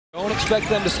Don't expect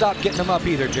them to stop getting them up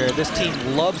either, Jared. This team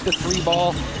loves the three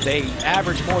ball. They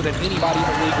average more than anybody in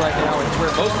the league right now, and it's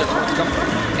where most of their points come from.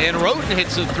 And Wroten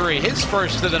hits a three, his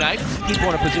first of the night. People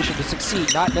in a position to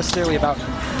succeed, not necessarily about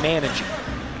managing.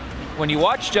 When you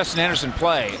watch Justin Anderson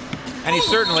play, and he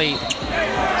certainly...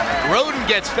 Wroten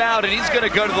gets fouled, and he's going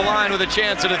to go to the line with a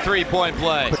chance at a three-point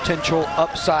play. Potential,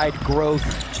 upside, growth,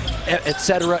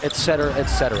 etc., etc.,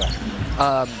 etc.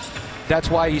 That's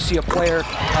why you see a player,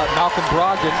 Malcolm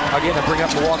Brogdon, again, to bring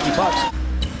up Milwaukee Bucks.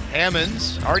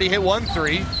 Hammonds already hit 1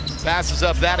 3, passes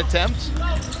up that attempt.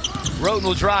 Wroten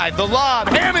will drive, the lob,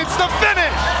 Hammonds the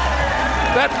finish!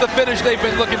 That's the finish they've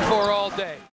been looking for all day.